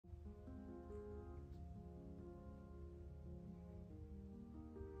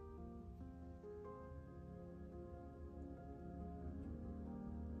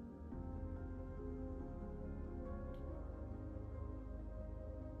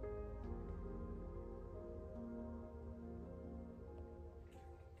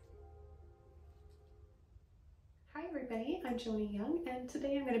everybody, I'm Joni Young, and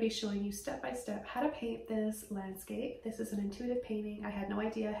today I'm going to be showing you step by step how to paint this landscape. This is an intuitive painting. I had no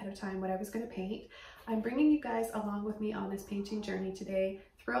idea ahead of time what I was going to paint. I'm bringing you guys along with me on this painting journey today.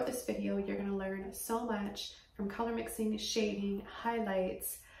 Throughout this video, you're going to learn so much from color mixing, shading,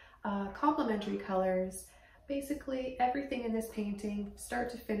 highlights, complementary colors, basically everything in this painting, start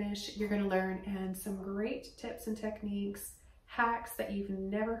to finish, you're going to learn, and some great tips and techniques, hacks that you've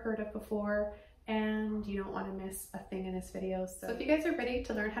never heard of before, and you don't want to miss a thing in this video. So if you guys are ready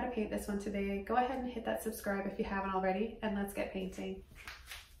to learn how to paint this one today, go ahead and hit that subscribe if you haven't already, and let's get painting.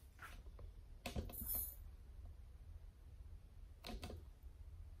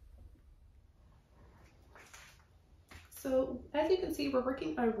 So as you can see, we're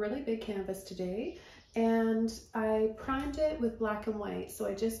working on a really big canvas today, and I primed it with black and white. So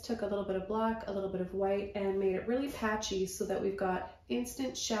I just took a little bit of black, a little bit of white, and made it really patchy so that we've got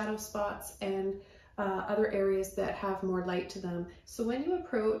instant shadow spots and other areas that have more light to them. So when you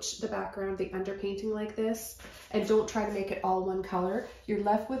approach the background, the underpainting like this, and don't try to make it all one color, you're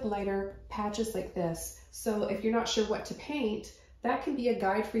left with lighter patches like this. So if you're not sure what to paint, that can be a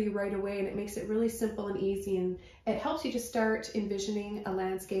guide for you right away, and it makes it really simple and easy, and it helps you to start envisioning a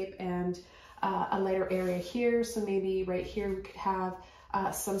landscape and a lighter area here. So maybe right here we could have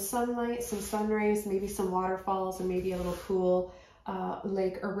some sunlight, some sun rays, maybe some waterfalls, and maybe a little pool,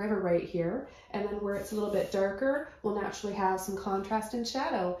 lake or river right here. And then where it's a little bit darker, we'll naturally have some contrast and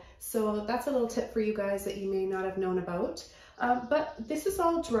shadow. So that's a little tip for you guys that you may not have known about. But this is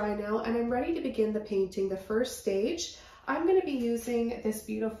all dry now, and I'm ready to begin the painting. The first stage, I'm going to be using this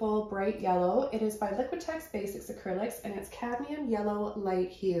beautiful bright yellow. It is by Liquitex Basics Acrylics, and it's cadmium yellow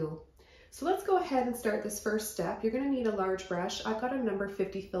light hue. So let's go ahead and start this first step. You're going to need a large brush. I've got a number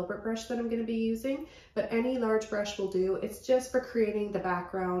 50 Filbert brush that I'm going to be using, but any large brush will do. It's just for creating the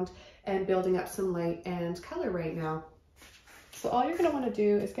background and building up some light and color right now. So all you're going to want to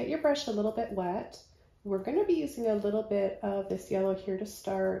do is get your brush a little bit wet. We're going to be using a little bit of this yellow here to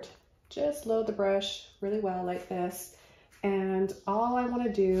start. Just load the brush really well like this. And all I want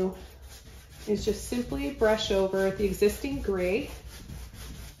to do is just simply brush over the existing gray.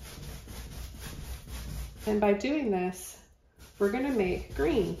 And by doing this, we're going to make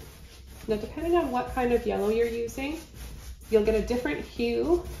green. Now, depending on what kind of yellow you're using, you'll get a different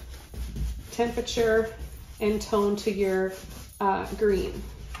hue, temperature, and tone to your green.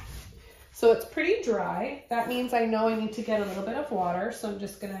 So it's pretty dry. That means I know I need to get a little bit of water. So I'm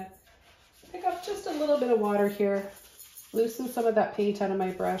just going to pick up just a little bit of water here, loosen some of that paint out of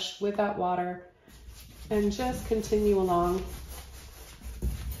my brush with that water, and just continue along.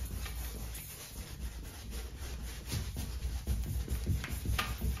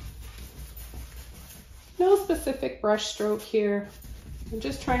 No specific brush stroke here. I'm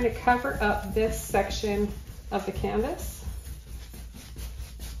just trying to cover up this section of the canvas.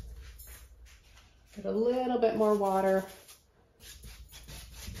 Get a little bit more water.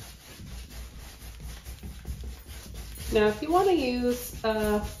 Now, if you want to use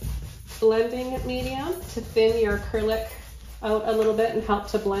a blending medium to thin your acrylic out a little bit and help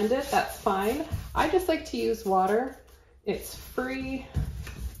to blend it, that's fine. I just like to use water. It's free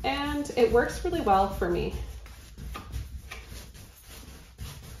and it works really well for me.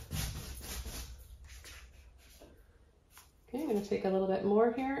 Okay, I'm going to take a little bit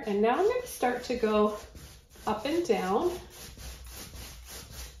more here, and now I'm going to start to go up and down,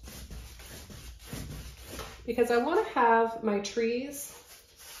 because I want to have my trees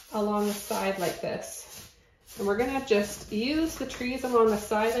along the side like this. And we're going to just use the trees along the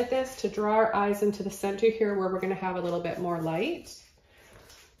side like this to draw our eyes into the center here, where we're going to have a little bit more light.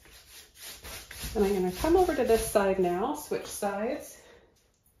 And I'm going to come over to this side now, switch sides,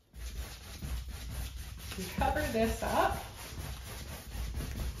 and cover this up.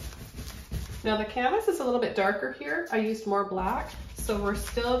 Now the canvas is a little bit darker here. I used more black, so we're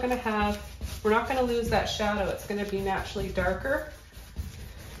still going to have, we're not going to lose that shadow. It's going to be naturally darker,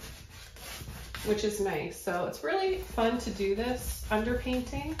 which is nice. So it's really fun to do this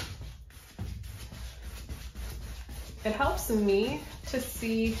underpainting. It helps me to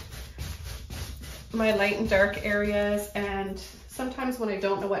see my light and dark areas, and sometimes when I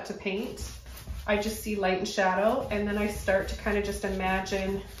don't know what to paint, I just see light and shadow, and then I start to kind of just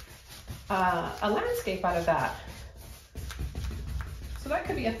imagine a landscape out of that. So that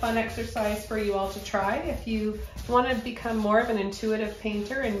could be a fun exercise for you all to try if you want to become more of an intuitive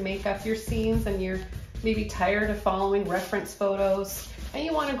painter and make up your scenes, and you're maybe tired of following reference photos and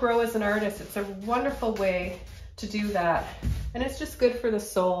you want to grow as an artist. It's a wonderful way to do that, and it's just good for the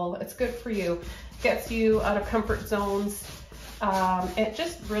soul. It's good for you. Gets you out of comfort zones. It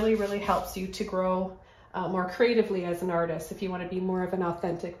just really helps you to grow more creatively as an artist if you want to be more of an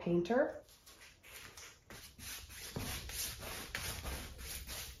authentic painter.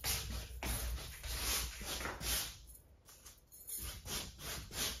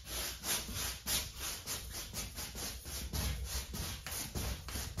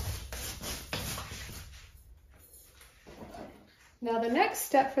 Now the next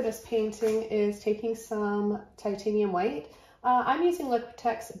step for this painting is taking some titanium white. I'm using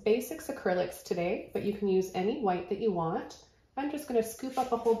Liquitex Basics Acrylics today, but you can use any white that you want. I'm just going to scoop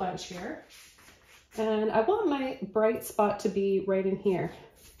up a whole bunch here. And I want my bright spot to be right in here.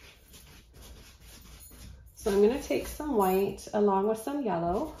 So I'm going to take some white along with some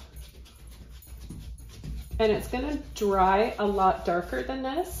yellow. And it's going to dry a lot darker than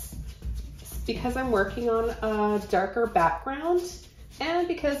this, because I'm working on a darker background, and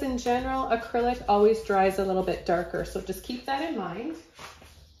because in general acrylic always dries a little bit darker, so just keep that in mind.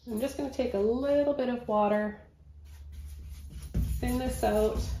 I'm just going to take a little bit of water, thin this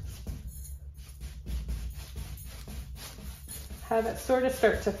out, have it sort of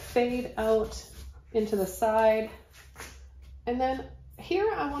start to fade out into the side, and then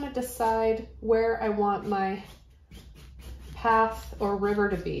here I want to decide where I want my path or river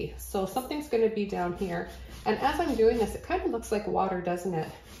to be. So something's going to be down here. And as I'm doing this, it kind of looks like water, doesn't it?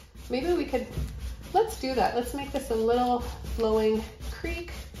 Maybe we could, let's do that. Let's make this a little flowing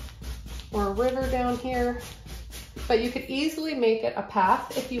creek or a river down here. But you could easily make it a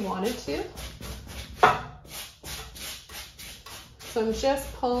path if you wanted to. So I'm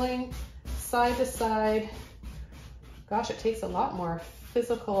just pulling side to side. Gosh, it takes a lot more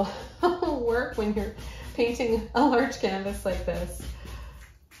physical work when you're painting a large canvas like this.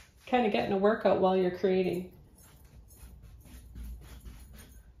 Kind of getting a workout while you're creating.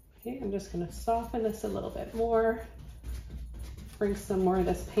 Okay, I'm just going to soften this a little bit more. Bring some more of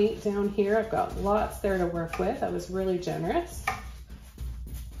this paint down here. I've got lots there to work with. I was really generous.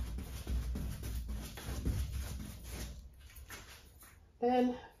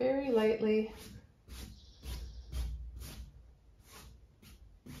 Then very lightly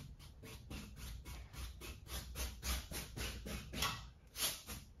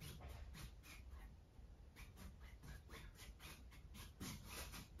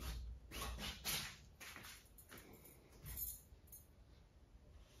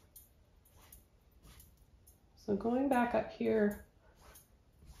So going back up here,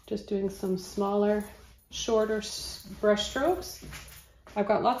 just doing some smaller, shorter brush strokes. I've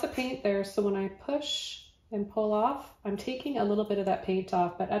got lots of paint there, so when I push and pull off, I'm taking a little bit of that paint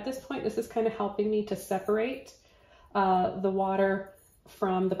off, but at this point, this is kind of helping me to separate the water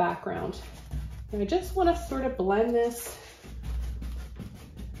from the background. And I just want to sort of blend this.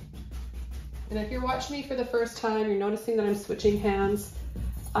 And if you're watching me for the first time, you're noticing that I'm switching hands.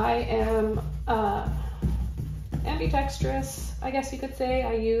 I am ambidextrous, I guess you could say.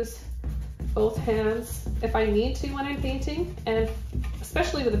 I use both hands if I need to when I'm painting, and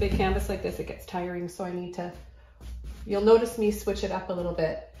especially with a big canvas like this, it gets tiring, so I need to, you'll notice me switch it up a little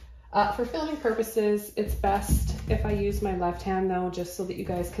bit. For filming purposes, it's best if I use my left hand though, just so that you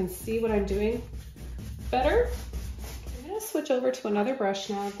guys can see what I'm doing better. I'm gonna switch over to another brush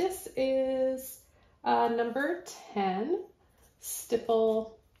now. This is number 10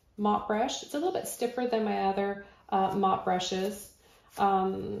 stipple mop brush. It's a little bit stiffer than my other mop brushes.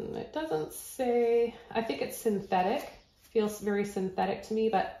 It doesn't say, I think it's synthetic, feels very synthetic to me,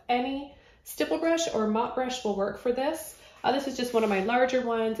 but any stipple brush or mop brush will work for this. This is just one of my larger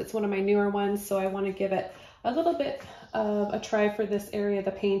ones. It's one of my newer ones, so I want to give it a little bit of a try for this area of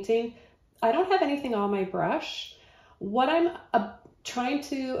the painting. I don't have anything on my brush. What I'm trying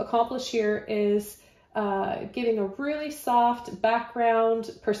to accomplish here is giving a really soft background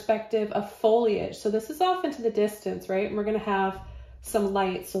perspective of foliage. So this is off into the distance, right? And we're going to have some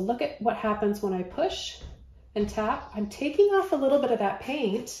light. So look at what happens when I push and tap. I'm taking off a little bit of that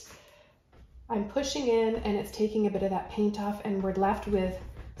paint. I'm pushing in and it's taking a bit of that paint off, and we're left with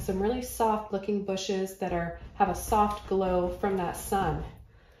some really soft looking bushes that have a soft glow from that sun.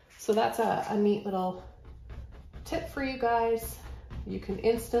 So that's a neat little tip for you guys. You can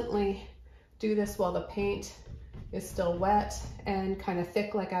instantly do this while the paint is still wet and kind of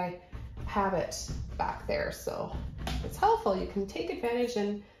thick like I have it back there. So it's helpful. You can take advantage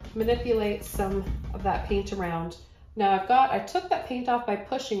and manipulate some of that paint around. Now I took that paint off by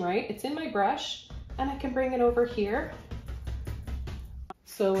pushing, right? It's in my brush, and I can bring it over here.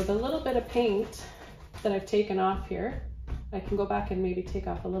 So with a little bit of paint that I've taken off here, I can go back and maybe take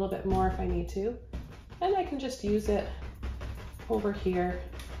off a little bit more if I need to. And I can just use it over here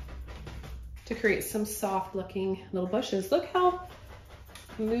to create some soft looking little bushes. Look how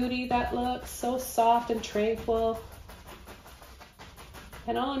moody that looks, so soft and tranquil.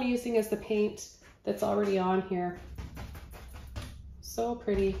 And all I'm using is the paint that's already on here. So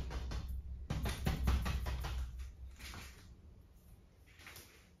pretty.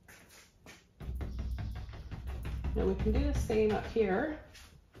 And we can do the same up here.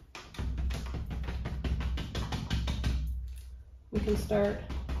 We can start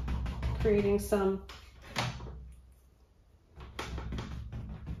creating some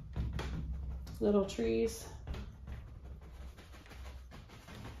little trees,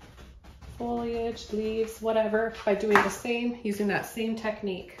 foliage, leaves, whatever, by doing the same, using that same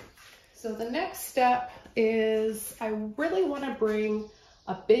technique. So the next step is I really want to bring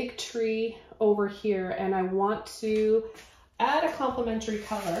a big tree over here, and I want to add a complementary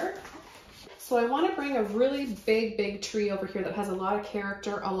color. So I want to bring a really big tree over here that has a lot of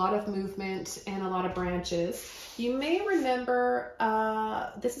character, a lot of movement, and a lot of branches. You may remember,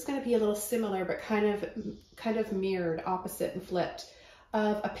 this is going to be a little similar, but kind of mirrored, opposite and flipped,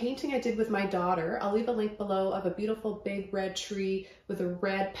 of a painting I did with my daughter. I'll leave a link below, of a beautiful big red tree with a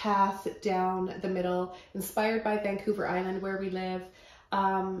red path down the middle, inspired by Vancouver Island where we live.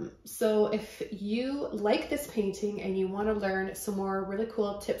 So if you like this painting and you want to learn some more really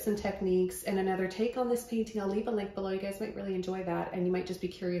cool tips and techniques and another take on this painting, I'll leave a link below. You guys might really enjoy that, and you might just be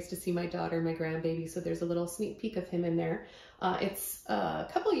curious to see my daughter, my grandbaby. So there's a little sneak peek of him in there. It's a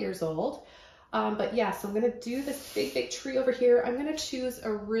couple years old. But yeah, so I'm going to do this big tree over here. I'm going to choose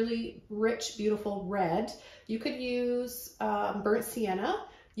a really rich, beautiful red. You could use burnt sienna.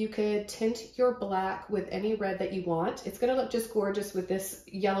 You could tint your black with any red that you want. It's going to look just gorgeous with this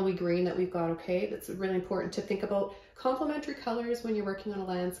yellowy green that we've got, okay? That's really important to think about complementary colors when you're working on a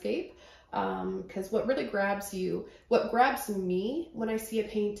landscape. Because what really grabs you, what grabs me when I see a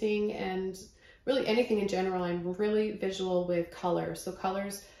painting, and really anything in general, I'm really visual with color. So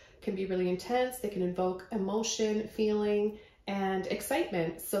colors can be really intense. They can invoke emotion, feeling, and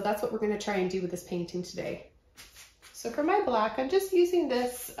excitement. So that's what we're going to try and do with this painting today. So for my black, I'm just using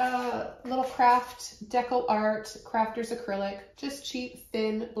this little craft deco art crafter's acrylic, just cheap,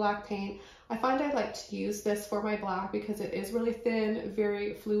 thin black paint. I find I like to use this for my black because it is really thin,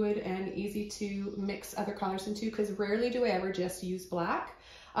 very fluid, and easy to mix other colors into, because rarely do I ever just use black.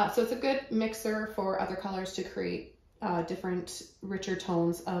 So it's a good mixer for other colors to create different, richer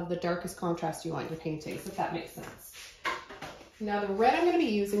tones of the darkest contrast you want in your paintings, if that makes sense. Now the red I'm going to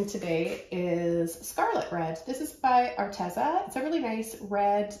be using today is Scarlet Red. This is by Arteza. It's a really nice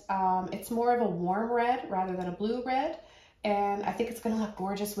red. It's more of a warm red rather than a blue red. And I think it's going to look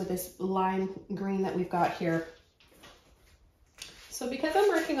gorgeous with this lime green that we've got here. So because I'm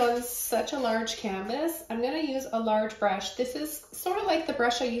working on such a large canvas, I'm going to use a large brush. This is sort of like the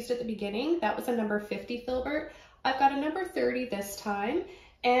brush I used at the beginning. That was a number 50 Filbert. I've got a number 30 this time.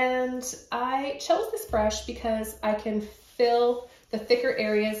 And I chose this brush because I can fill the thicker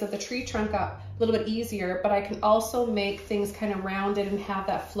areas of the tree trunk up a little bit easier, but I can also make things kind of rounded and have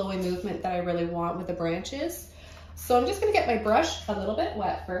that flowy movement that I really want with the branches. So I'm just going to get my brush a little bit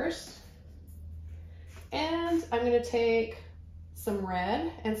wet first. And I'm going to take some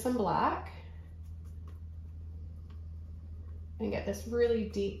red and some black and get this really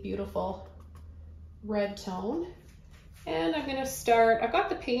deep, beautiful red tone. And I'm gonna start, I've got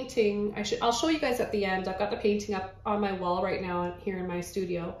the painting, I'll show you guys at the end. I've got the painting up on my wall right now here in my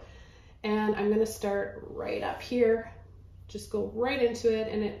studio. And I'm gonna start right up here, just go right into it.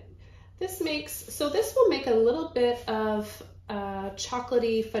 And this will make a little bit of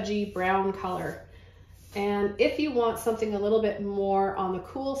chocolatey, fudgy brown color. And if you want something a little bit more on the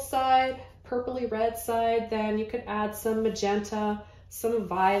cool side, purpley red side, then you could add some magenta, some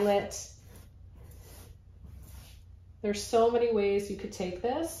violet. There's so many ways you could take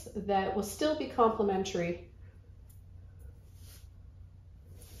this that will still be complementary.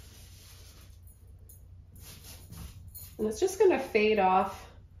 And it's just going to fade off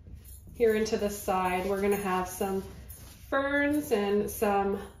here into the side. We're going to have some ferns and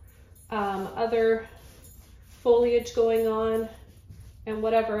some other foliage going on, and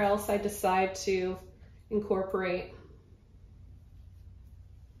whatever else I decide to incorporate.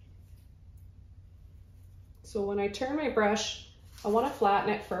 So when I turn my brush, I want to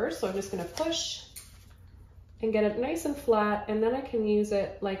flatten it first. So I'm just going to push and get it nice and flat, and then I can use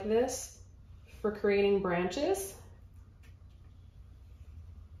it like this for creating branches.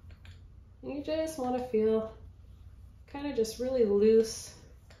 You just want to feel kind of just really loose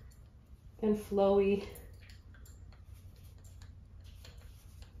and flowy.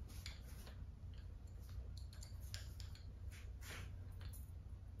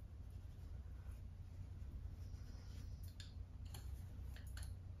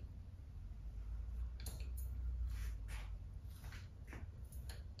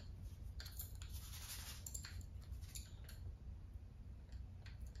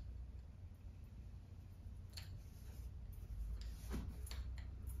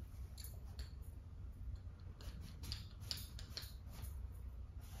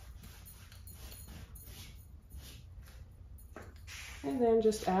 And then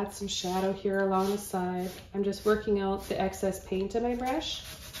just add some shadow here along the side. I'm just working out the excess paint in my brush.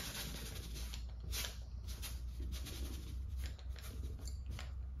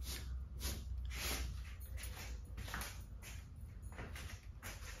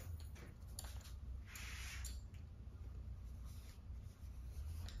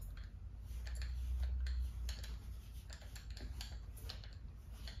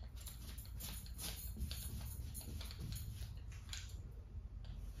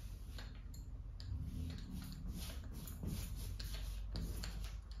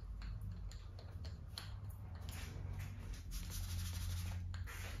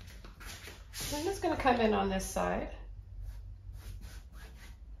 I'm just going to come in on this side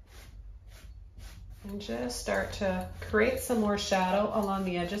and just start to create some more shadow along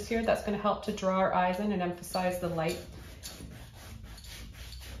the edges here. That's going to help to draw our eyes in and emphasize the light,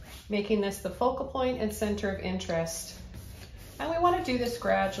 making this the focal point and center of interest. And we want to do this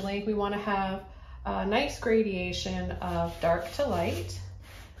gradually. We want to have a nice gradation of dark to light.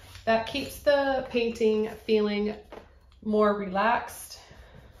 That keeps the painting feeling more relaxed.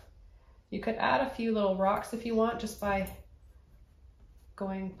 You could add a few little rocks if you want, just by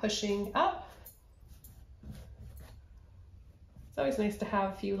pushing up. It's always nice to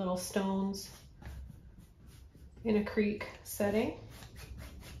have a few little stones in a creek setting.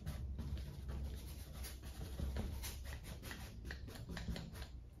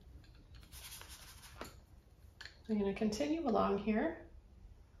 I'm going to continue along here.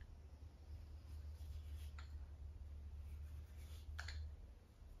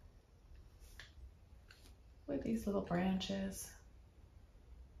 With these little branches.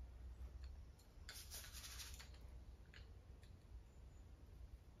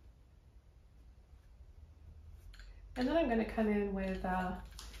 And then I'm going to come in with a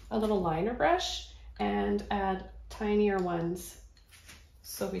little liner brush and add tinier ones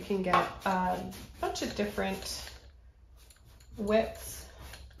so we can get a bunch of different widths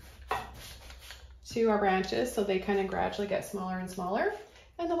to our branches, so they kind of gradually get smaller and smaller.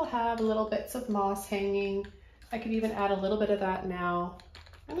 And then we'll have little bits of moss hanging. I could even add a little bit of that now.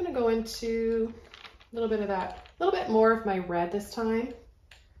 I'm going to go into a little bit of that, a little bit more of my red this time.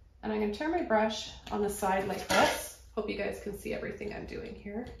 And I'm going to turn my brush on the side like this. Hope you guys can see everything I'm doing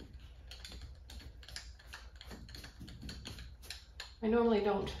here. I normally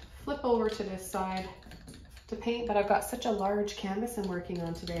don't flip over to this side to paint, but I've got such a large canvas I'm working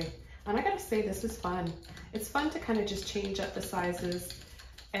on today. And I gotta say, this is fun. It's fun to kind of just change up the sizes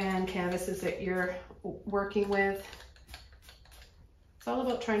and canvases that you're working with. It's all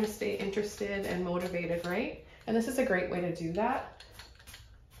about trying to stay interested and motivated, right? And this is a great way to do that.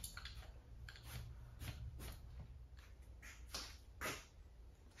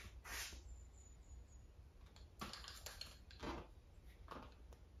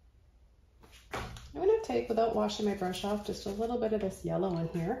 I'm going to take, without washing my brush off, just a little bit of this yellow in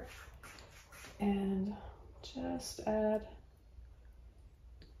here and just add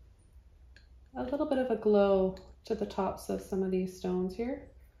a little bit of a glow to the tops of some of these stones here.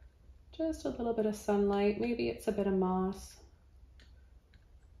 Just a little bit of sunlight, maybe it's a bit of moss.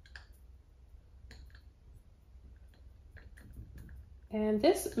 And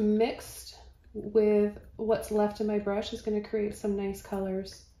this mixed with what's left in my brush is going to create some nice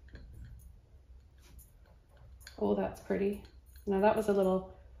colors. Oh, that's pretty. Now that was a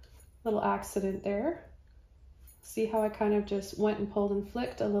little accident there. See how I kind of just went and pulled and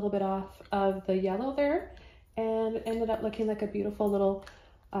flicked a little bit off of the yellow there, and it ended up looking like a beautiful little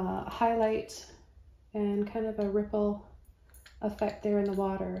highlight and kind of a ripple effect there in the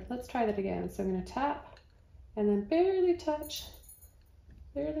water. Let's try that again. So I'm going to tap and then barely touch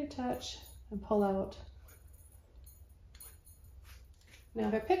and pull out. Now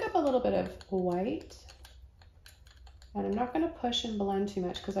if I pick up a little bit of white, and I'm not going to push and blend too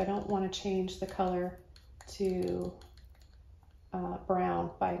much because I don't want to change the color to brown.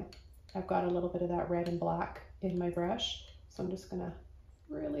 I've got a little bit of that red and black in my brush, so I'm just going to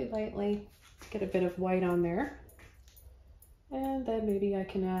really lightly get a bit of white on there. And then maybe I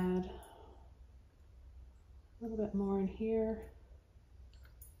can add a little bit more in here.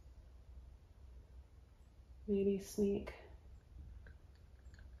 Maybe sneak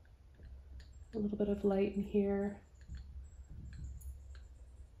a little bit of light in here.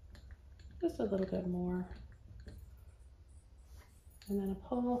 Just a little bit more. And then a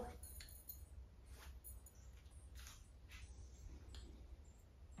pull.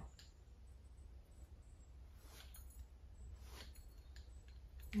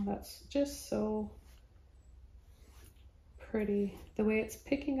 Well, that's just so pretty. The way it's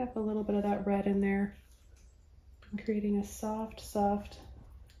picking up a little bit of that red in there. I'm creating a soft, soft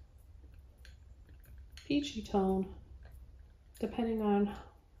peachy tone, depending on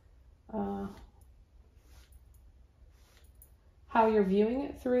how you're viewing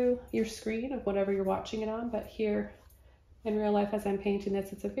it through your screen of whatever you're watching it on. But here in real life, as I'm painting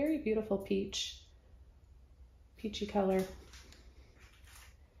this, it's a very beautiful peachy color.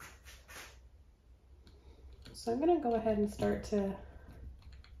 So I'm going to go ahead and start to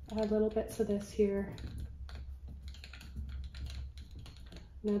add little bits of this here.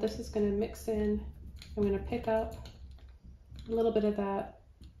 Now this is going to mix in. I'm going to pick up a little bit of that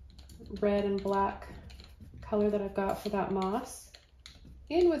red and black color that I've got for that moss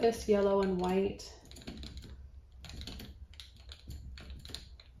in with this yellow and white.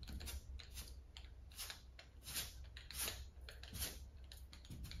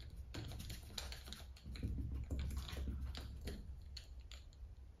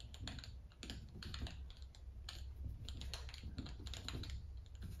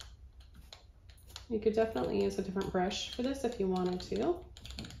 You could definitely use a different brush for this if you wanted to.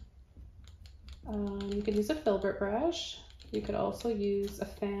 You could use a Filbert brush. You could also use a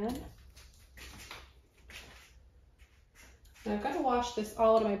fan. Now I've got to wash this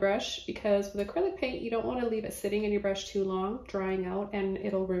all out of my brush because with acrylic paint, you don't want to leave it sitting in your brush too long, drying out, and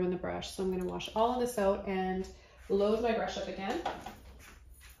it'll ruin the brush. So I'm going to wash all of this out and load my brush up again.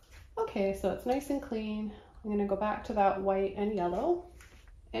 Okay, so it's nice and clean. I'm going to go back to that white and yellow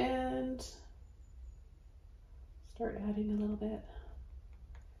and start adding a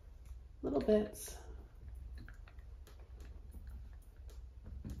little bits.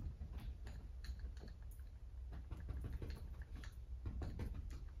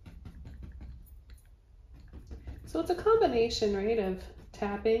 So it's a combination, right, of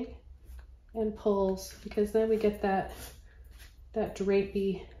tapping and pulls, because then we get that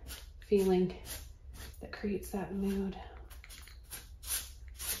drapey feeling that creates that mood.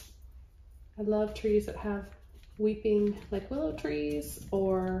 I love trees that have weeping, like willow trees,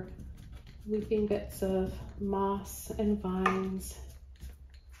 or weeping bits of moss and vines.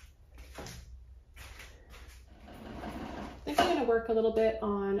 I think I'm going to work a little bit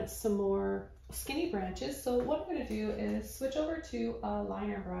on some more skinny branches. So what I'm going to do is switch over to a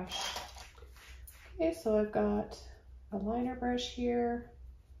liner brush. Okay, so I've got a liner brush here.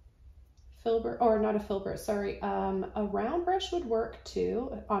 Filbert, or not a filbert, sorry, a round brush would work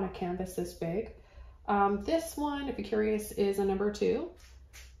too on a canvas this big. This one, if you're curious, is a number 2.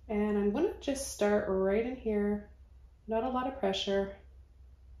 And I'm going to just start right in here, not a lot of pressure.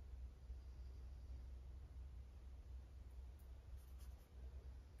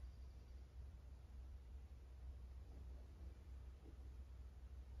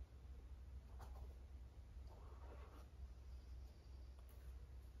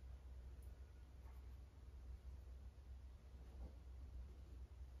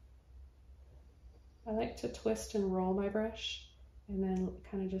 I like to twist and roll my brush and then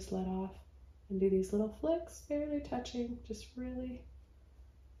kind of just let off and do these little flicks, barely touching, just really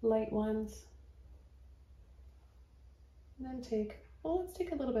light ones. And then let's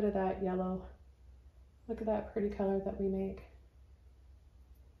take a little bit of that yellow. Look at that pretty color that we make.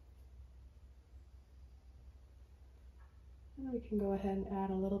 And we can go ahead and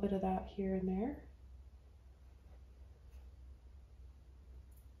add a little bit of that here and there.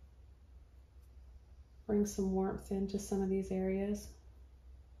 Bring some warmth into some of these areas.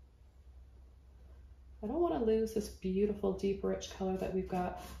 I don't want to lose this beautiful deep rich color that we've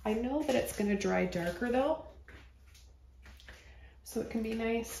got. I know that it's going to dry darker though, so it can be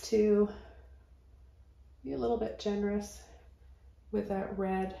nice to be a little bit generous with that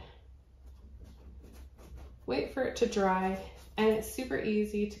red. Wait for it to dry, and it's super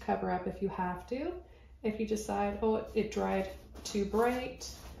easy to cover up if you have to. If you decide, oh, it dried too brighter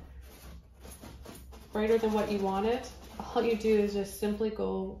than what you wanted, all you do is just simply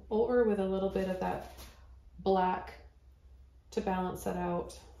go over with a little bit of that black to balance it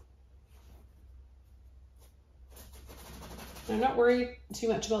out. And I'm not worried too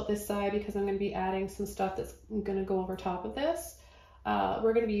much about this side because I'm going to be adding some stuff that's going to go over top of this.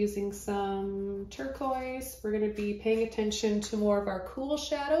 We're going to be using some turquoise. We're going to be paying attention to more of our cool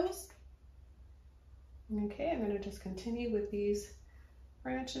shadows. Okay, I'm going to just continue with these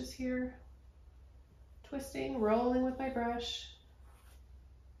branches here. Twisting, rolling with my brush.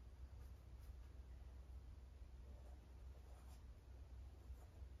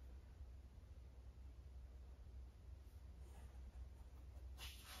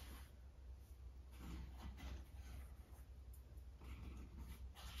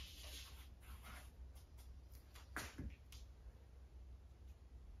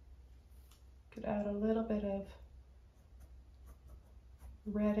 Could add a little bit of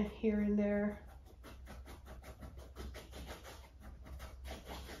red here and there.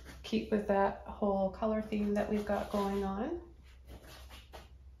 Keep with that whole color theme that we've got going on.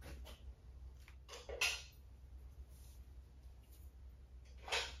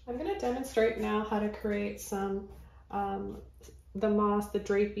 I'm going to demonstrate now how to create some the moss, the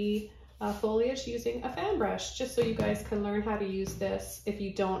drapey foliage using a fan brush, just so you guys can learn how to use this if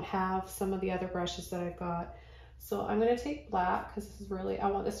you don't have some of the other brushes that I've got. So I'm going to take black, because this is really, I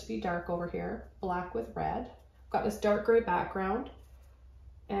want this to be dark over here, black with red. I've got this dark gray background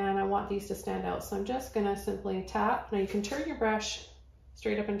and I want these to stand out. So I'm just going to simply tap. Now you can turn your brush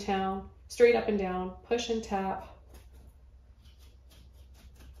straight up and down, push and tap.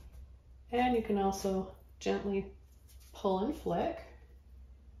 And you can also gently pull and flick.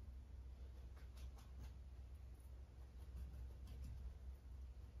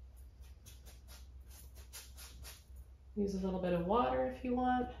 Use a little bit of water if you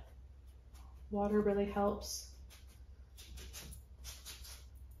want. Water really helps.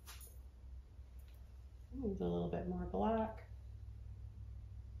 Use a little bit more black.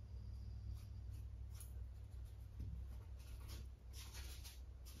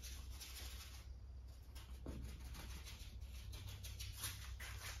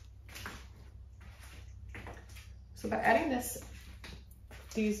 So by adding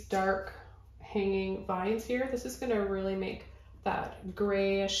these dark hanging vines here, this is going to really make that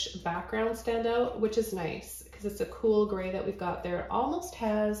grayish background stand out, which is nice because it's a cool gray that we've got there. It almost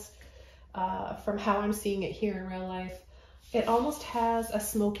has, from how I'm seeing it here in real life, it almost has a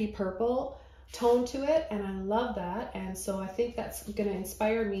smoky purple tone to it, and I love that. And so I think that's going to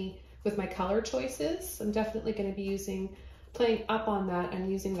inspire me with my color choices. I'm definitely going to be playing up on that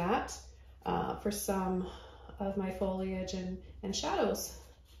and using that for some of my foliage and shadows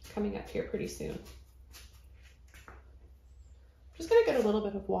coming up here pretty soon. I'm just going to get a little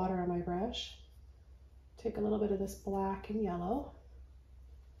bit of water on my brush. Take a little bit of this black and yellow.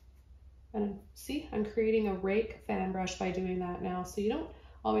 And see, I'm creating a rake fan brush by doing that now. So you don't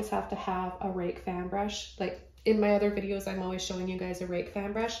always have to have a rake fan brush. Like in my other videos, I'm always showing you guys a rake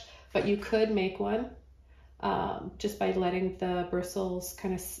fan brush, but you could make one just by letting the bristles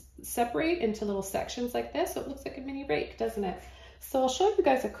kind of separate into little sections like this. So it looks like a mini rake, doesn't it? So I'll show you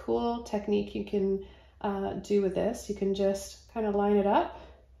guys a cool technique you can do with this. You can just kind of line it up,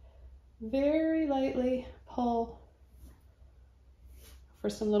 very lightly pull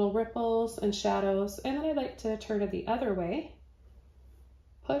for some little ripples and shadows. And then I like to turn it the other way,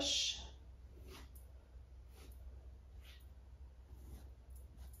 push.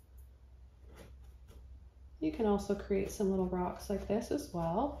 You can also create some little rocks like this as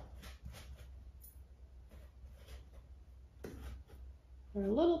well. They're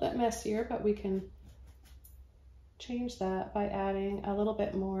a little bit messier, but we can change that by adding a little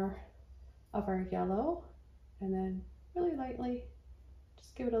bit more of our yellow, and then really lightly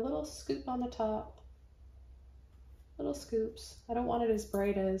just give it a little scoop on the top, little scoops. I don't want it as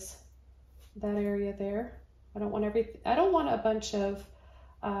bright as that area there. I don't want a bunch of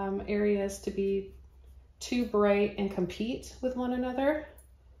areas to be too bright and compete with one another.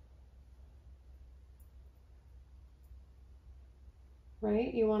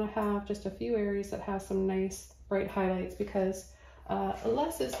 Right? You want to have just a few areas that have some nice bright highlights, because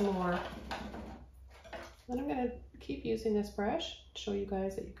less is more. Then I'm going to keep using this brush to show you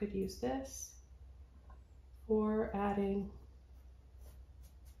guys that you could use this for adding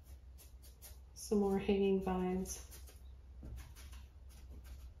some more hanging vines.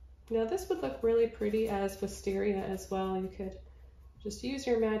 Now this would look really pretty as wisteria as well. You could just use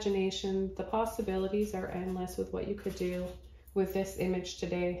your imagination. The possibilities are endless with what you could do with this image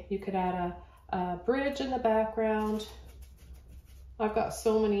today. You could add a bridge in the background. I've got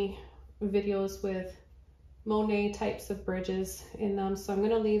so many videos with Monet types of bridges in them, so I'm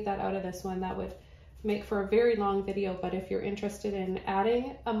going to leave that out of this one. That would make for a very long video, but if you're interested in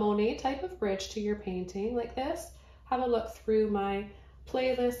adding a Monet type of bridge to your painting like this, have a look through my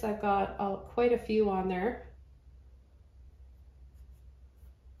playlist. I've got quite a few on there.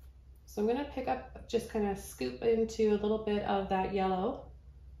 So I'm going to pick up, just kind of scoop into a little bit of that yellow,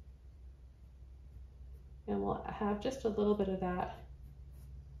 and we'll have just a little bit of that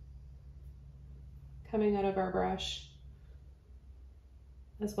coming out of our brush,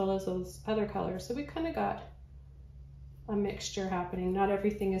 as well as those other colors. So we kind of got a mixture happening. Not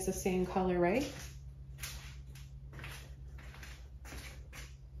everything is the same color, right?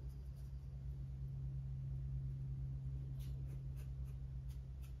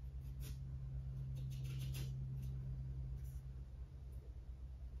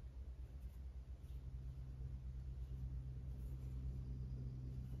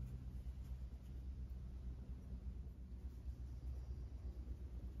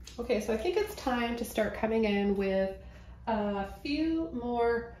 Okay, so I think it's time to start coming in with a few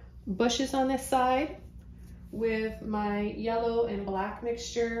more bushes on this side with my yellow and black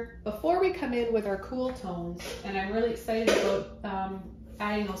mixture before we come in with our cool tones. And I'm really excited about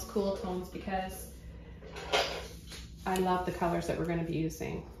adding those cool tones because I love the colors that we're going to be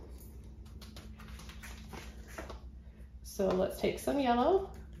using. So let's take some yellow,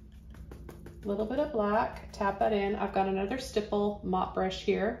 a little bit of black, tap that in. I've got another stipple mop brush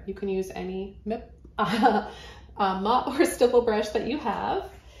here. You can use any mop or stipple brush that you have.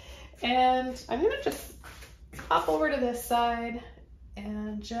 And I'm going to just hop over to this side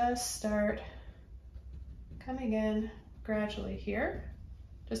and just start coming in gradually here.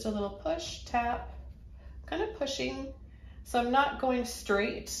 Just a little push, tap, kind of pushing. So I'm not going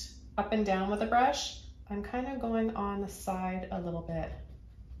straight up and down with the brush. I'm kind of going on the side a little bit.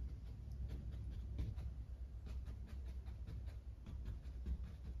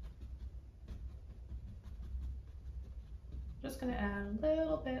 Just going to add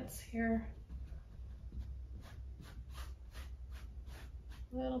little bits here.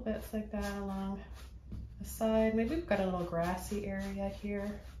 Little bits like that along the side. Maybe we've got a little grassy area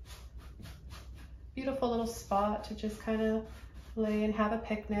here. Beautiful little spot to just kind of lay and have a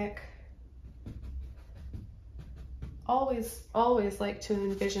picnic. Always like to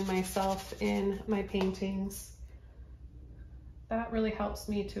envision myself in my paintings. That really helps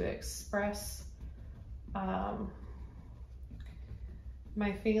me to express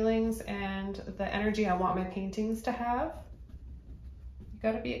my feelings and the energy I want my paintings to have. You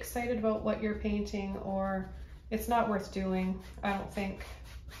got to be excited about what you're painting or it's not worth doing, I don't think.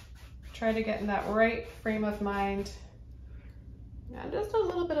 Try to get in that right frame of mind. And just a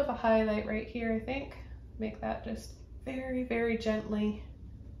little bit of a highlight right here, I think. Make that just very, very gently.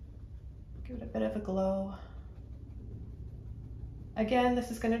 Give it a bit of a glow. Again,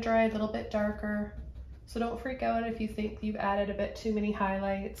 this is going to dry a little bit darker, so don't freak out if you think you've added a bit too many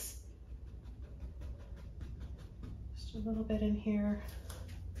highlights. Just a little bit in here.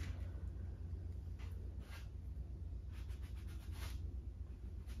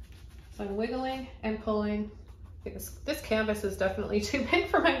 So I'm wiggling and pulling. This canvas is definitely too big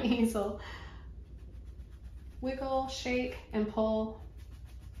for my easel. Wiggle, shake, and pull.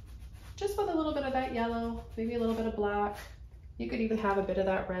 Just with a little bit of that yellow, maybe a little bit of black. You could even have a bit of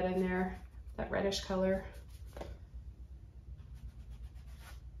that red in there, that reddish color.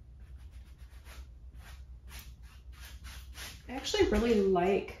 I actually really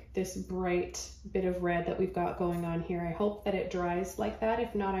like this bright bit of red that we've got going on here. I hope that it dries like that.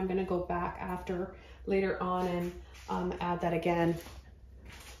 If not, I'm gonna go back after later on and add that again.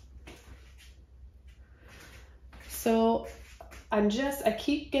 So I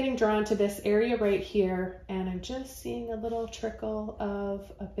keep getting drawn to this area right here and I'm just seeing a little trickle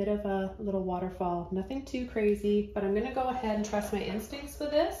of a bit of a little waterfall. Nothing too crazy, but I'm gonna go ahead and trust my instincts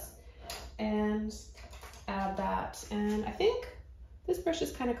with this and add that. And I think this brush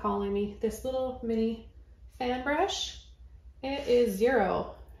is kind of calling me. This little mini fan brush, it is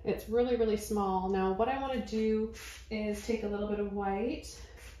 0. It's really, really small. Now what I want to do is take a little bit of white.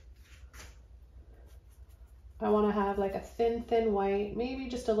 I want to have like a thin white, maybe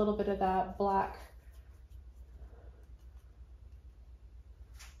just a little bit of that black.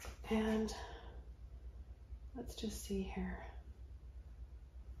 And let's just see here.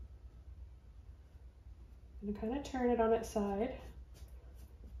 I'm going to kind of turn it on its side.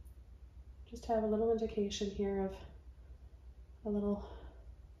 Just have a little indication here of a little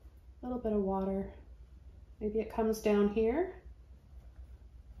bit of water. Maybe it comes down here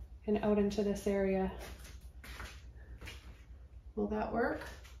and out into this area. Will that work?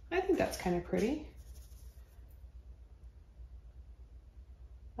 I think that's kind of pretty.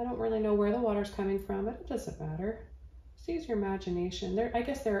 I don't really know where the water's coming from, but it doesn't matter. Just use your imagination. I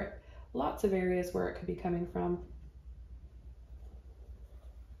guess there are lots of areas where it could be coming from.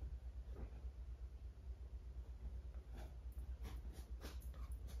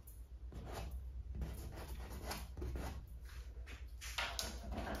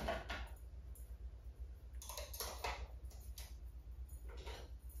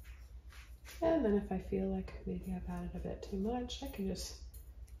 And then if I feel like maybe I've added a bit too much, I can just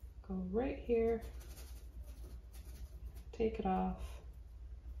go right here, take it off,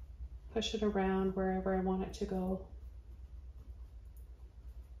 push it around wherever I want it to go.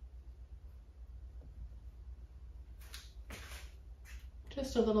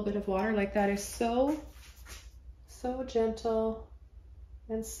 Just a little bit of water like that is so gentle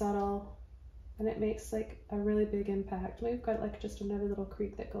and subtle, and it makes like a really big impact. We've got like just another little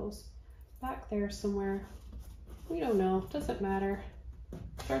creek that goes back there somewhere. We don't know, doesn't matter.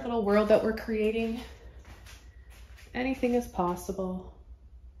 It's our little world that we're creating. Anything is possible.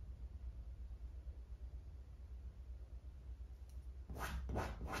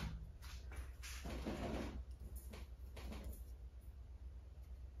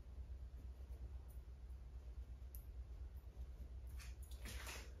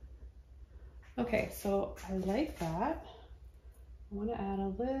 Okay, so I like that. I want to add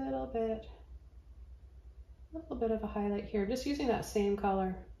a little bit of a highlight here, just using that same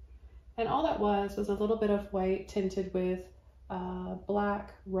color. And all that was a little bit of white tinted with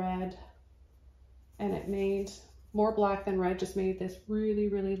black, red, and it made more black than red, just made this really,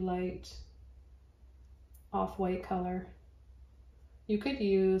 really light off-white color. You could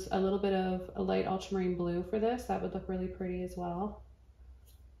use a little bit of a light ultramarine blue for this. That would look really pretty as well.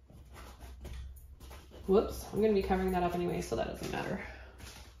 Whoops, I'm going to be covering that up anyway, so that doesn't matter.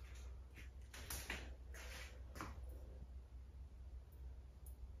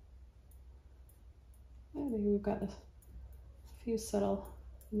 And maybe we've got a few subtle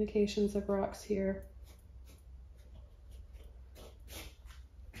indications of rocks here.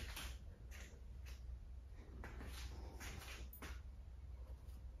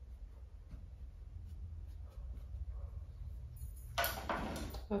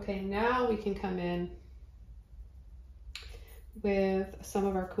 Okay, now we can come in with some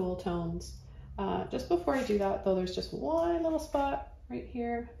of our cool tones. Just before I do that though, there's just one little spot right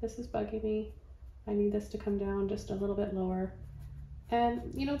here. This is bugging me. I need this to come down just a little bit lower. And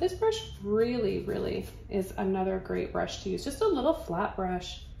you know, this brush really, really is another great brush to use. Just a little flat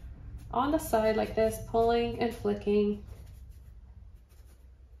brush on the side like this, pulling and flicking.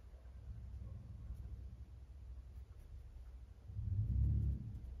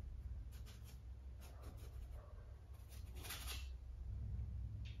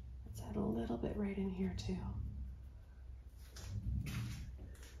 A little bit right in here too.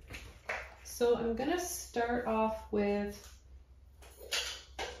 So I'm gonna start off with,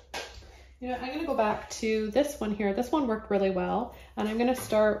 you know, I'm gonna go back to this one here. This one worked really well. And I'm gonna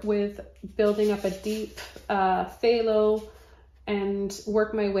start with building up a deep phthalo and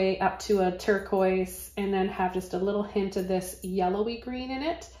work my way up to a turquoise and then have just a little hint of this yellowy green in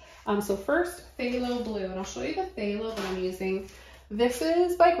it. So first, phthalo blue, and I'll show you the phthalo that I'm using. This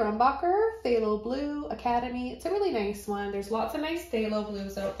is by Grumbacher, Phthalo Blue Academy. It's a really nice one. There's lots of nice phthalo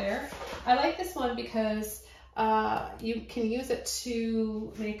blues out there. I like this one because you can use it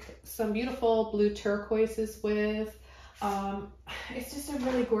to make some beautiful blue turquoises with. It's just a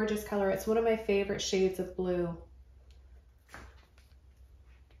really gorgeous color. It's one of my favorite shades of blue.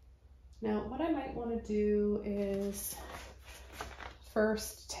 Now, what I might want to do is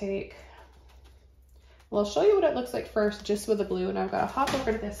first take, well, I'll show you what it looks like first, just with the blue, and I've got to hop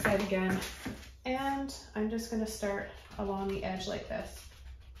over to this side again, and I'm just going to start along the edge like this.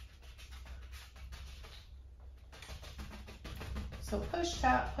 So push,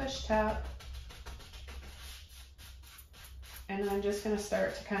 tap, and then I'm just going to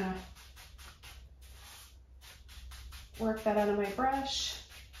start to kind of work that out of my brush,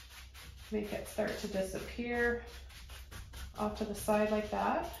 make it start to disappear off to the side like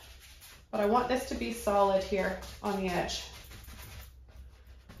that. But I want this to be solid here on the edge.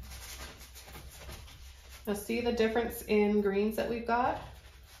 Now see the difference in greens that we've got?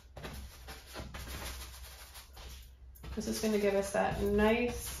 This is going to give us that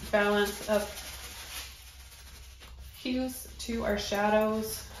nice balance of hues to our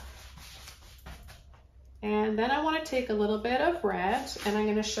shadows. And then I want to take a little bit of red, and I'm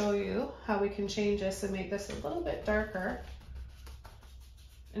going to show you how we can change this and make this a little bit darker.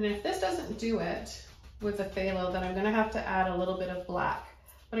 And if this doesn't do it with the phthalo, then I'm going to have to add a little bit of black.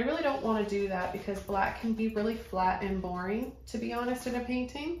 But I really don't want to do that because black can be really flat and boring, to be honest, in a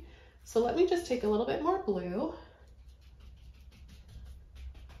painting. So let me just take a little bit more blue.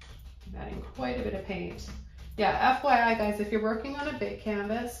 I'm adding quite a bit of paint. Yeah, FYI guys, if you're working on a big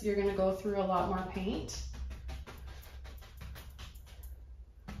canvas, you're going to go through a lot more paint.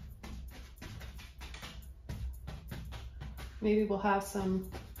 Maybe we'll have some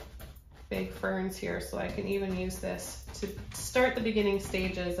big ferns here, so I can even use this to start the beginning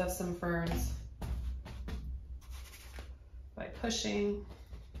stages of some ferns by pushing.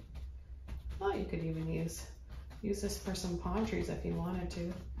 Well, you could even use this for some palm trees if you wanted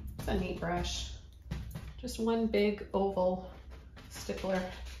to. It's a neat brush. Just one big oval stippler.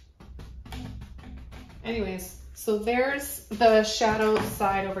 Anyways, so there's the shadow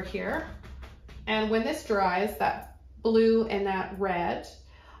side over here. And when this dries, that blue and that red,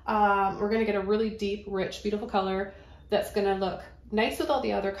 we're gonna get a really deep, rich, beautiful color that's gonna look nice with all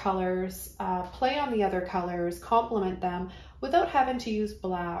the other colors, play on the other colors, complement them without having to use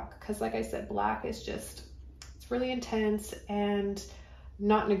black. Because like I said, black is just, it's really intense and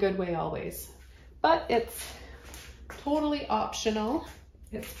not in a good way always. But it's totally optional.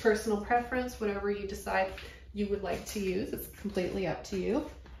 It's personal preference, whatever you decide you would like to use. It's completely up to you.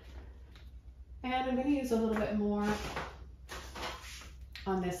 And I'm going to use a little bit more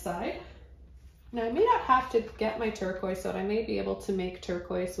on this side. Now I may not have to get my turquoise out. I may be able to make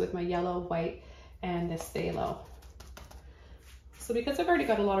turquoise with my yellow, white, and this phthalo. So because I've already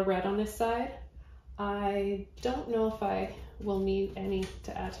got a lot of red on this side, I don't know if I will need any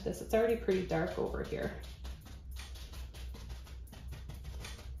to add to this. It's already pretty dark over here.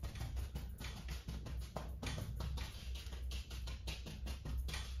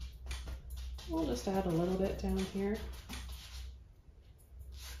 We'll just add a little bit down here.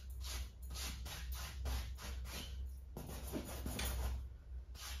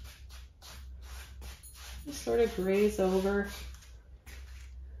 Just sort of graze over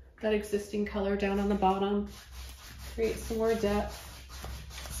that existing color down on the bottom. Create some more depth.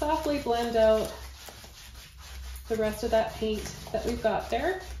 Softly blend out the rest of that paint that we've got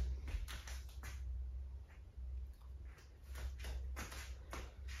there.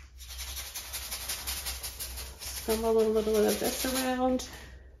 Scum a little bit of this around.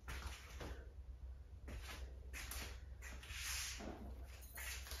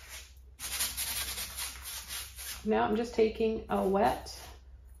 Now I'm just taking a wet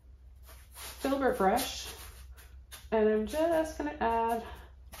Filbert brush and I'm just going to add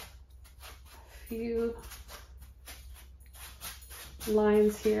a few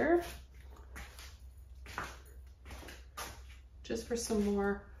lines here just for some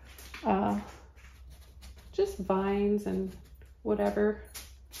more just vines and whatever.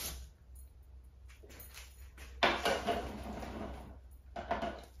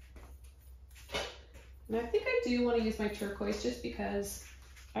 And I think I do want to use my turquoise just because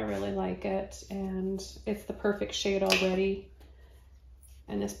I really like it and it's the perfect shade already.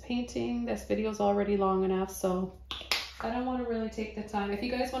 And this painting, this video is already long enough, so I don't want to really take the time. If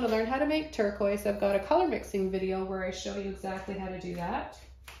you guys want to learn how to make turquoise, I've got a color mixing video where I show you exactly how to do that.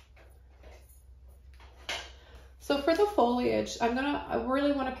 So for the foliage, I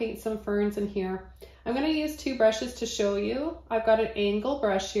really want to paint some ferns in here. I'm going to use two brushes to show you. I've got an angle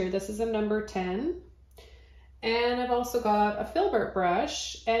brush here. This is a number 10. And I've also got a Filbert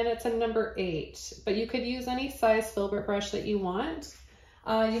brush and it's a number 8, but you could use any size Filbert brush that you want.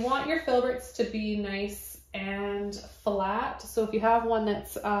 You want your Filberts to be nice and flat. So if you have one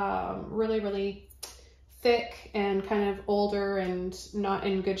that's really, really thick and kind of older and not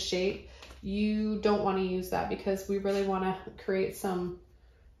in good shape, you don't want to use that because we really want to create some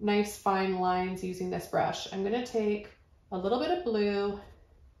nice fine lines using this brush. I'm going to take a little bit of blue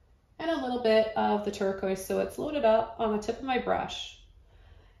and a little bit of the turquoise so it's loaded up on the tip of my brush.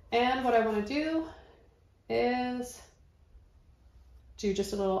 And what I want to do is do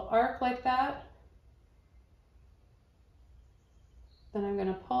just a little arc like that. Then I'm going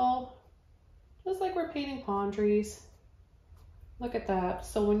to pull just like we're painting palm trees. Look at that.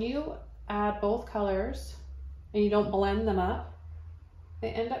 So when you add both colors and you don't blend them up, they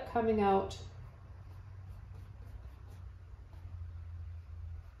end up coming out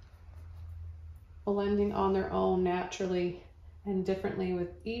blending on their own naturally and differently with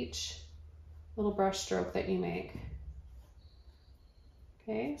each little brush stroke that you make.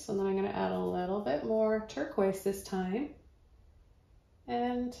 Okay, so then I'm going to add a little bit more turquoise this time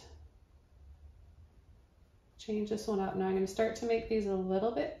and change this one up. Now I'm going to start to make these a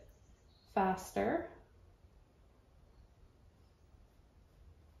little bit faster.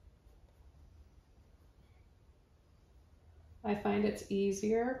 I find it's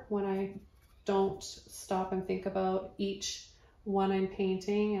easier when I don't stop and think about each one I'm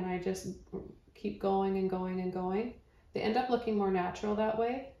painting and I just keep going and going and going. They end up looking more natural that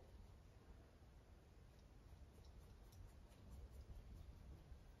way.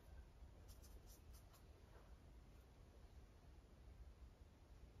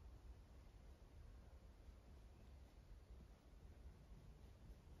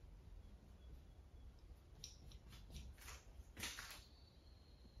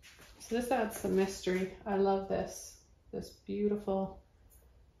 So this adds some mystery. I love this beautiful,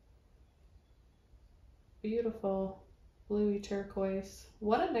 beautiful bluey turquoise.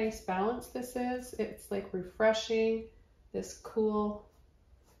 What a nice balance this is. It's like refreshing, this cool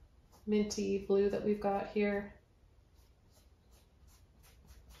minty blue that we've got here.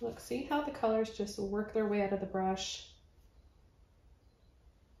 Look, see how the colors just work their way out of the brush.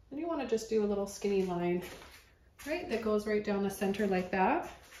 And you want to just do a little skinny line right, that goes right down the center like that.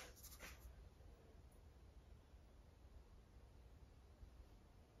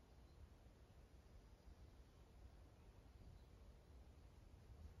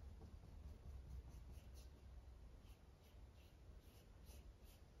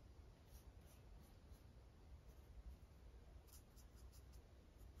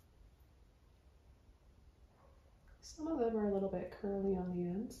 Some of them are a little bit curly on the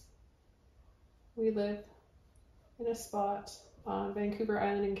ends. We live in a spot on Vancouver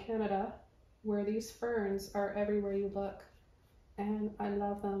Island in Canada where these ferns are everywhere you look, and I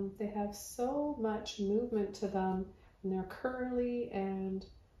love them. They have so much movement to them, and they're curly and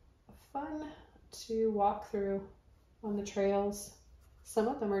fun to walk through on the trails. Some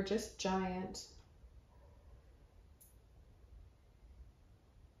of them are just giant.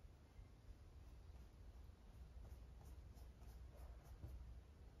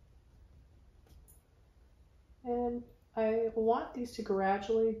 And I want these to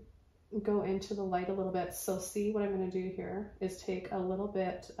gradually go into the light a little bit. So see, what I'm going to do here is take a little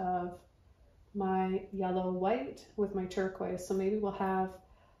bit of my yellow white with my turquoise. So maybe we'll have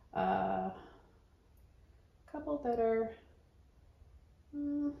a couple that are,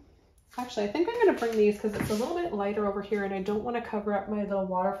 actually I think I'm going to bring these because it's a little bit lighter over here and I don't want to cover up my little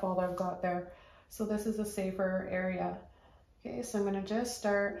waterfall that I've got there. So this is a safer area. Okay, so I'm going to just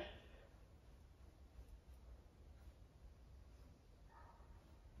start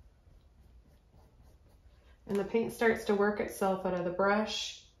and the paint starts to work itself out of the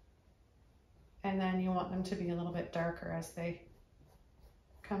brush, and then you want them to be a little bit darker as they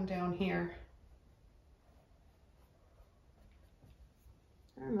come down here.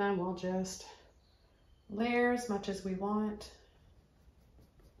 And then we'll just layer as much as we want,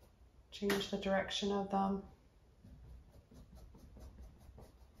 change the direction of them.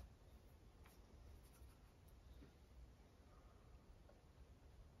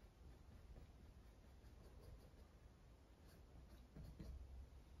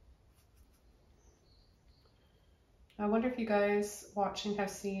 I wonder if you guys watching have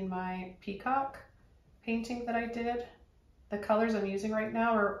seen my peacock painting that I did. The colors I'm using right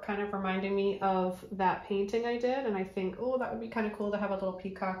now are kind of reminding me of that painting I did, and I think, oh, that would be kind of cool to have a little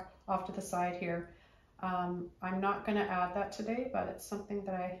peacock off to the side here. I'm not going to add that today, but it's something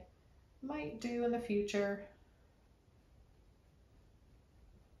that I might do in the future.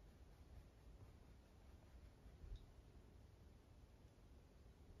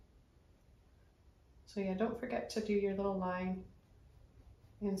 So yeah, don't forget to do your little line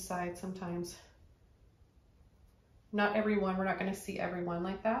inside sometimes. Not everyone, we're not going to see everyone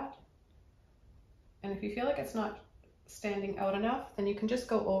like that. And if you feel like it's not standing out enough, then you can just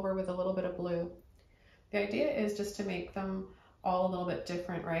go over with a little bit of blue. The idea is just to make them all a little bit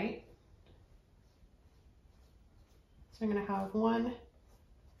different, right? So I'm going to have one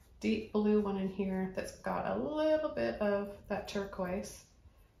deep blue one in here that's got a little bit of that turquoise.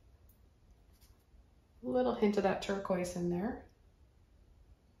 A little hint of that turquoise in there.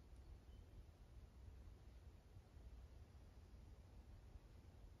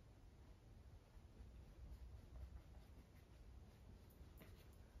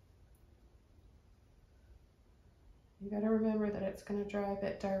 You got to remember that it's going to dry a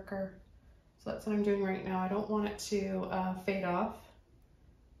bit darker. So that's what I'm doing right now. I don't want it to fade off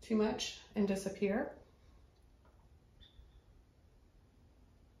too much and disappear.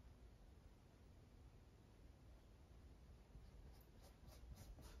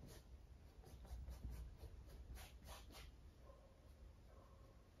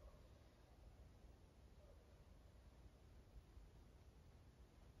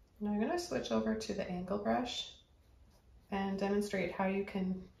 Now I'm going to switch over to the angle brush and demonstrate how you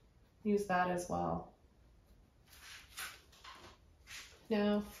can use that as well.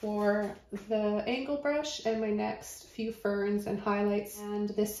 Now for the angle brush and my next few ferns and highlights, and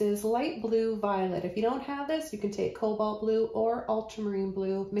this is light blue violet. If you don't have this, you can take cobalt blue or ultramarine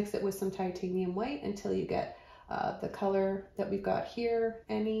blue, mix it with some titanium white until you get the color that we've got here.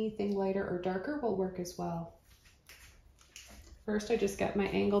 Anything lighter or darker will work as well. First, I just get my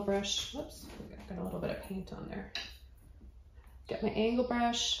angle brush. Whoops, I got a little bit of paint on there. Get my angle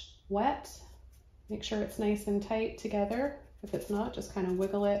brush wet. Make sure it's nice and tight together. If it's not, just kind of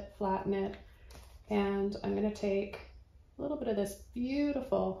wiggle it, flatten it. And I'm going to take a little bit of this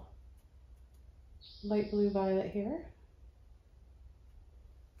beautiful light blue violet here.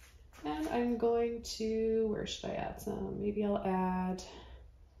 And I'm going to, where should I add some? Maybe I'll add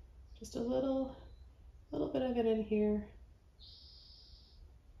just a little bit of it in here.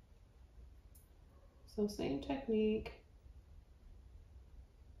 So same technique.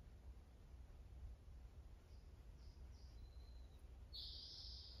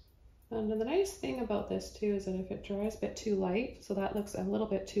 And the nice thing about this too is that if it dries a bit too light, so that looks a little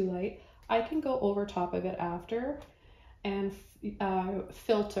bit too light, I can go over top of it after and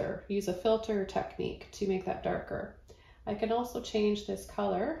use a filter technique to make that darker. I can also change this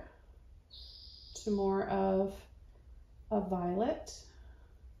color to more of a violet.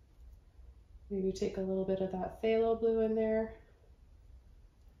 Maybe take a little bit of that phthalo blue in there.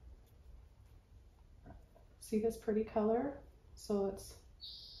 See this pretty color? So it's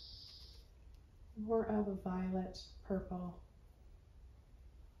more of a violet purple,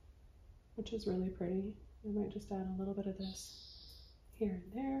 which is really pretty. I might just add a little bit of this here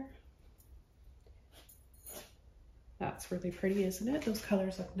and there. That's really pretty, isn't it? Those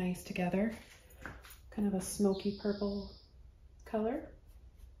colors look nice together. Kind of a smoky purple color.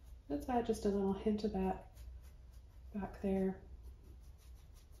 Let's add just a little hint of that back there.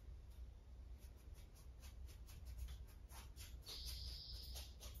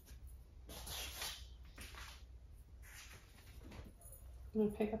 I'm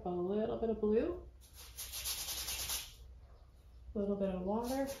going to pick up a little bit of blue, a little bit of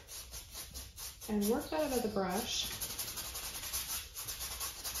water, and work that out of the brush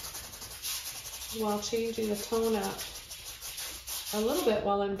while changing the tone up a little bit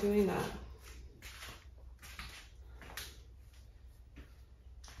while I'm doing that.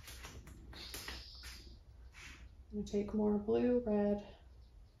 I'm going to take more blue, red,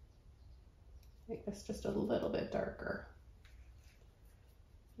 make this just a little bit darker.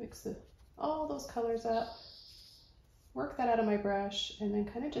 Mix all those colors up, work that out of my brush, and then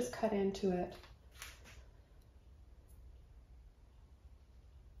kind of just cut into it.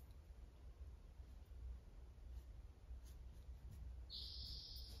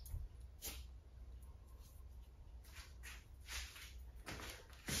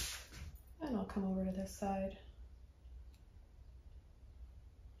 And I'll come over to this side.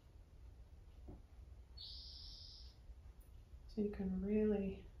 So you can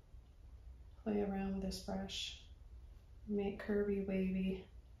really play around with this brush, make curvy, wavy,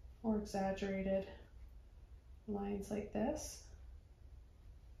 or exaggerated lines like this.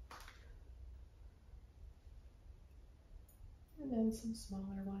 And then some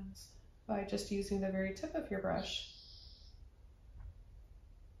smaller ones by just using the very tip of your brush.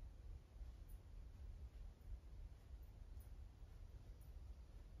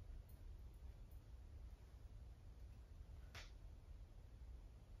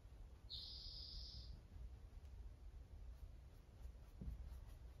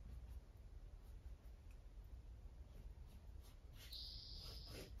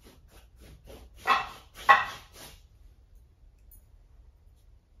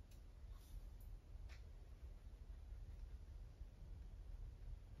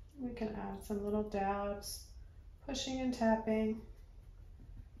 We can add some little dabs, pushing and tapping.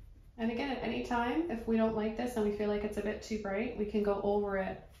 And again, at any time, if we don't like this and we feel like it's a bit too bright, we can go over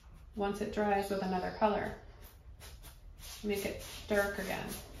it once it dries with another color. Make it dark again.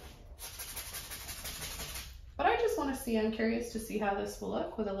 But I just want to see, I'm curious to see how this will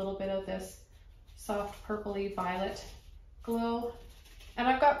look with a little bit of this soft purpley violet glow. And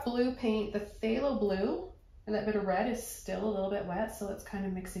I've got blue paint, the phthalo blue, and that bit of red is still a little bit wet, so it's kind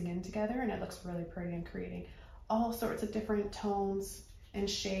of mixing in together, and it looks really pretty and creating all sorts of different tones and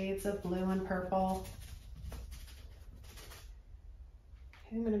shades of blue and purple.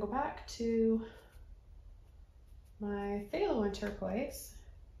 Okay, I'm going to go back to my phthalo and turquoise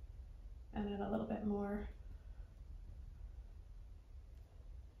and add a little bit more.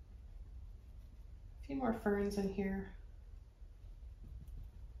 A few more ferns in here.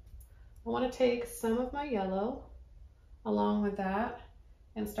 I want to take some of my yellow along with that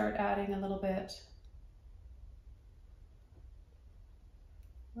and start adding a little bit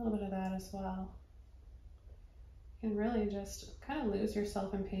of that as well. You can really just kind of lose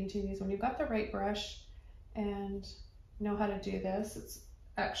yourself in painting these. When you've got the right brush and know how to do this, it's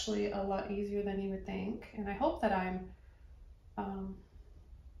actually a lot easier than you would think. And I hope that I'm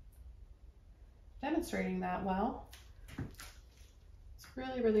demonstrating that well. It's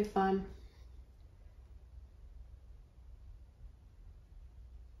really, really fun.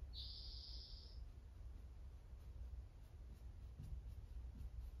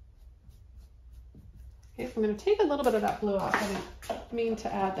 Okay, so I'm going to take a little bit of that blue off. I didn't mean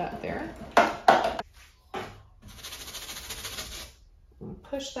to add that there.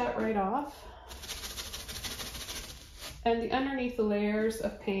 Push that right off. And the underneath the layers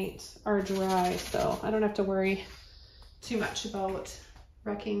of paint are dry, so I don't have to worry too much about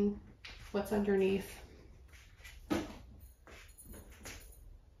wrecking what's underneath.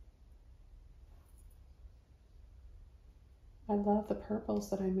 I love the purples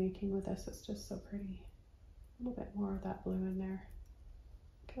that I'm making with this. It's just so pretty. A little bit more of that blue in there.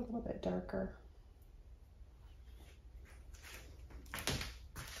 Get a little bit darker.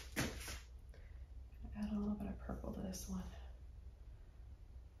 Add a little bit of purple to this one.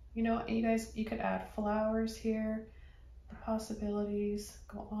 You know, you guys, you could add flowers here. The possibilities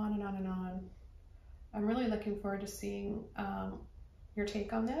go on and on and on. I'm really looking forward to seeing your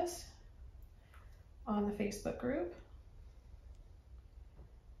take on this on the Facebook group.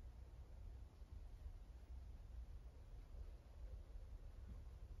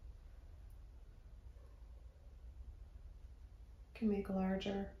 Can make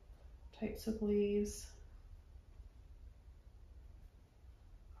larger types of leaves.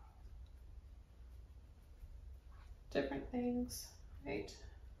 Different things, right?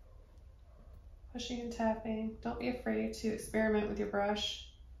 Pushing and tapping. Don't be afraid to experiment with your brush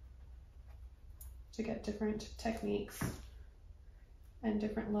to get different techniques and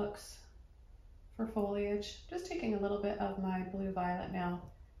different looks for foliage. Just taking a little bit of my blue violet now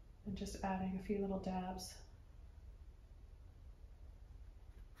and just adding a few little dabs.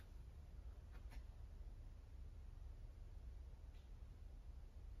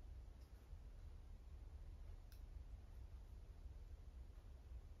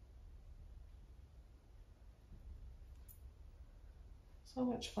 So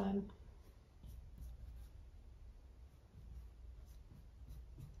much fun.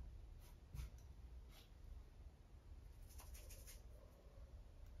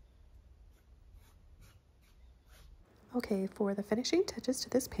 Okay, for the finishing touches to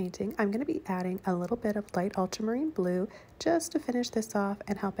this painting, I'm going to be adding a little bit of light ultramarine blue just to finish this off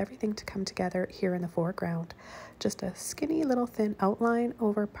and help everything to come together here in the foreground. Just a skinny little thin outline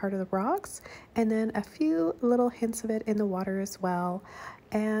over part of the rocks, and then a few little hints of it in the water as well,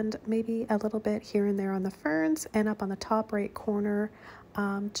 and maybe a little bit here and there on the ferns and up on the top right corner,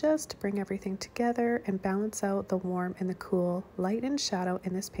 just to bring everything together and balance out the warm and the cool light and shadow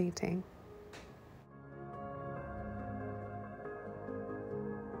in this painting.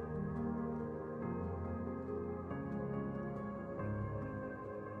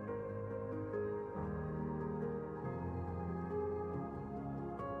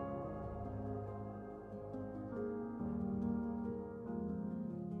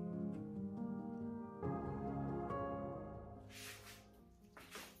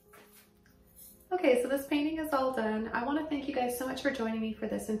 Okay, so this painting is all done. I want to thank you guys so much for joining me for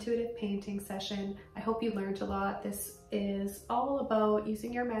this intuitive painting session. I hope you learned a lot. This is all about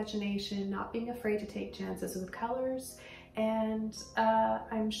using your imagination, not being afraid to take chances with colors, and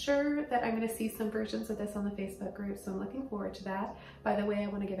I'm sure that I'm going to see some versions of this on the Facebook group, so I'm looking forward to that. By the way, I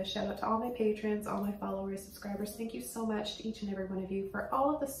want to give a shout out to all my patrons, all my followers, subscribers. Thank you so much to each and every one of you for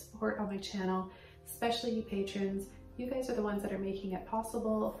all of the support on my channel, especially you patrons. You guys are the ones that are making it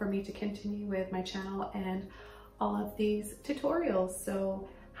possible for me to continue with my channel and all of these tutorials. So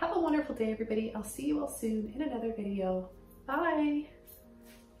have a wonderful day, everybody. I'll see you all soon in another video. Bye.